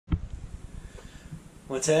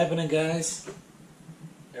What's happening, guys?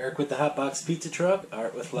 Eric with the Hotbox Pizza Truck,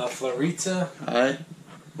 Art with La Florita. Hi.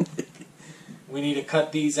 We need to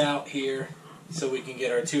cut these out here so we can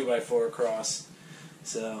get our 2x4 across.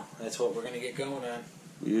 So that's what we're going to get going on.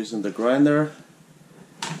 We're using the grinder.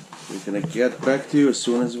 We're gonna get back to you as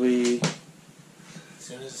soon as we're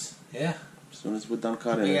done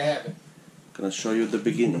cutting Make it it. happen. Gonna show you the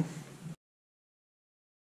beginning.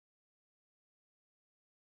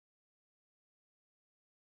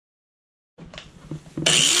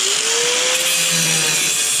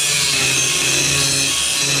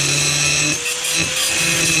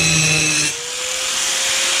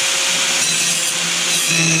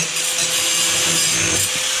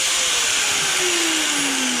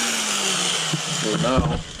 So now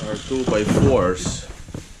our 2x4s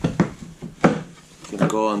can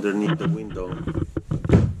go underneath the window.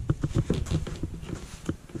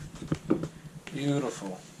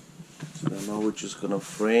 Beautiful. So now we're just gonna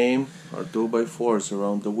frame our 2x4s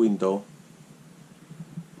around the window.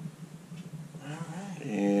 Alright.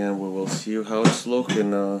 And we will see how it's looking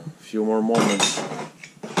in a few more moments.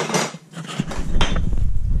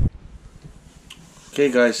 Okay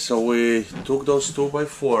guys, so we took those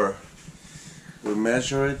 2x4, we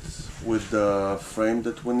measured it with the frame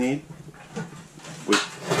that we need.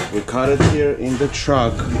 We cut it here in the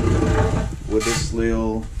truck with this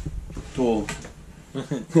little tool.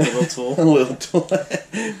 Little tool. A little tool.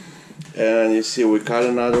 And you see we cut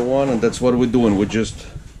another one, and that's what we're doing. We're just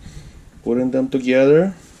putting them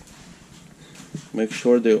together. Make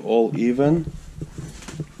sure they're all even.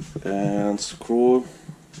 And screw.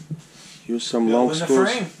 Use some long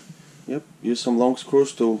screws. Yep, use some long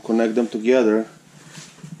screws to connect them together.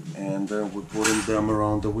 And then we're putting them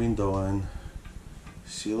around the window and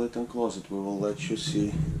seal it and close it. We will let you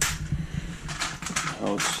see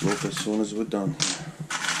how it's look as soon as we're done.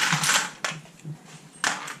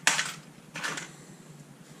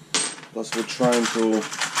 Plus we're trying to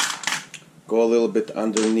go a little bit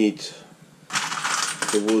underneath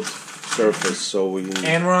the wood surface, so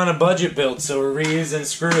And we're on a budget build, so we're reusing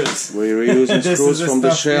screws. we're reusing screws from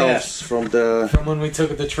the shelves, yeah. From when we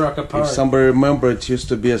took the truck apart. If somebody remember, it used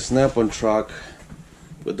to be a Snap-on truck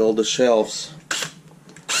with all the shelves.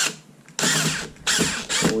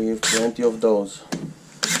 So we have plenty of those.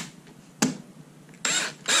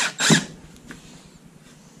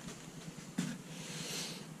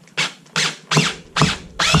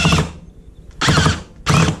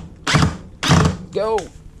 Go!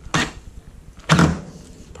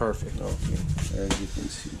 Perfect. Okay, as you can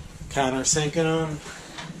see. Countersinking on.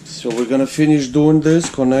 So we're gonna finish doing this,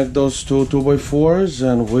 connect those two 2x4s,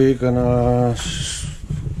 and we're gonna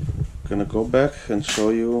go back and show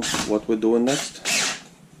you what we're doing next.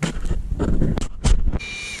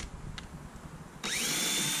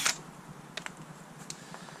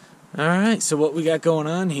 Alright, so what we got going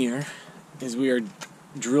on here is we are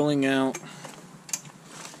drilling out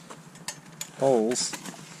holes.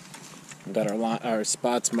 We've got our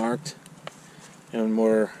spots marked, and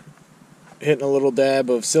we're hitting a little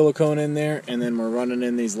dab of silicone in there, and then we're running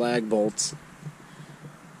in these lag bolts.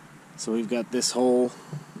 So we've got this hole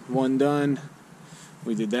one done.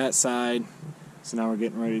 We did that side, so now we're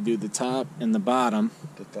getting ready to do the top and the bottom.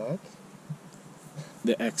 The top?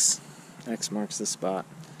 The X marks the spot.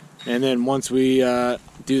 And then once we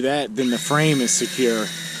do that, then the frame is secure.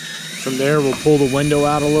 From there, we'll pull the window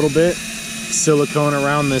out a little bit, silicone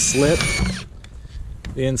around this lip,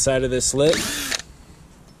 the inside of this lip.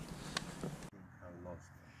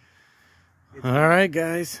 Alright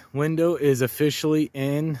guys, window is officially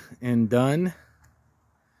in and done.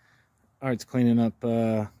 Art's cleaning up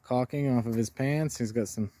caulking off of his pants. He's got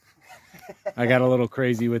some, I got a little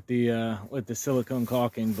crazy with the silicone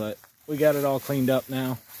caulking, but we got it all cleaned up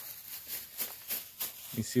now.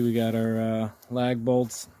 You see we got our lag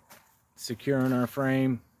bolts securing our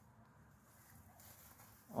frame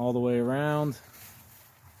all the way around.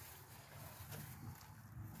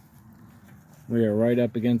 We are right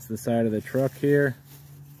up against the side of the truck here.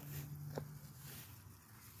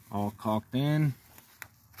 All caulked in.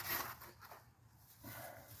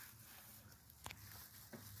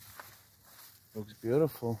 Looks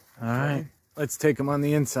beautiful. All right, let's take them on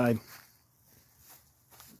the inside.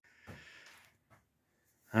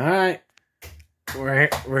 All right,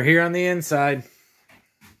 we're here on the inside.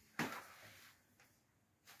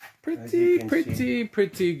 Pretty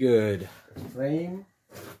good. The frame.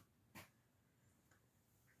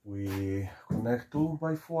 We connect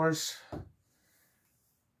 2x4s.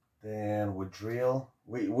 Then we drill.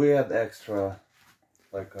 We had extra,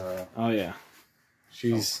 like oh yeah,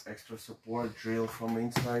 she's extra support drill from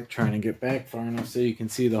inside. trying to get back far enough so you can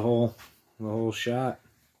see the hole The whole shot.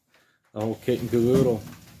 The whole kit and caboodle.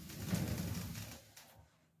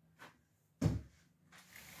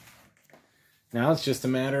 Now it's just a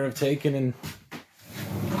matter of taking and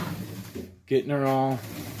getting her all.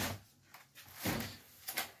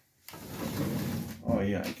 Oh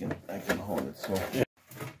yeah, I can hold it. So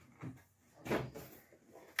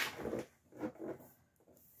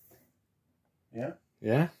yeah.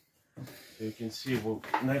 Yeah. So you can see, well,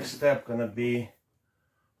 next step gonna be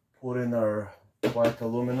putting our white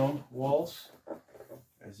aluminum walls.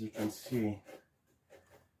 As you can see,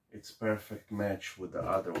 it's perfect match with the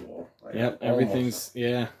other wall. Like Yep, everything's,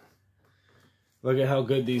 yeah. Look at how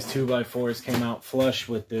good these 2x4s came out flush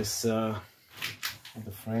with this. The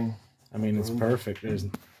frame. I mean, it's perfect. We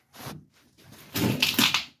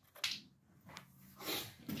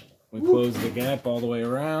close the gap all the way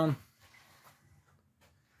around.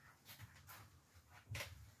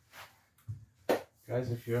 Guys,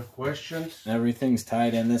 if you have questions, Everything's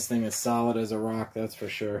tied in. This thing is solid as a rock, that's for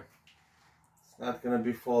sure. it's not gonna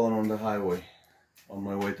be falling on the highway on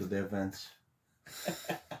my way to the events.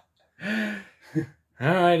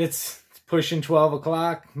 Alright, it's pushing 12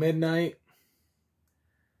 o'clock, midnight.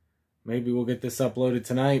 Maybe we'll get this uploaded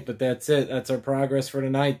tonight, but that's it. That's our progress for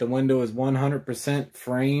tonight. The window is 100%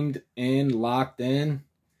 framed in, locked in.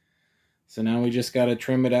 So now we just got to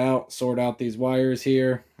trim it out, sort out these wires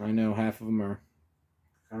here. I know half of them are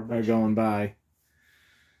going by.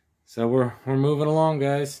 So we're moving along,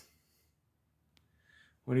 guys.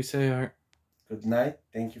 What do you say, Art? Good night.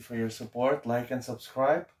 Thank you for your support. Like and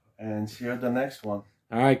subscribe, and see you at the next one.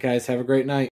 All right, guys. Have a great night.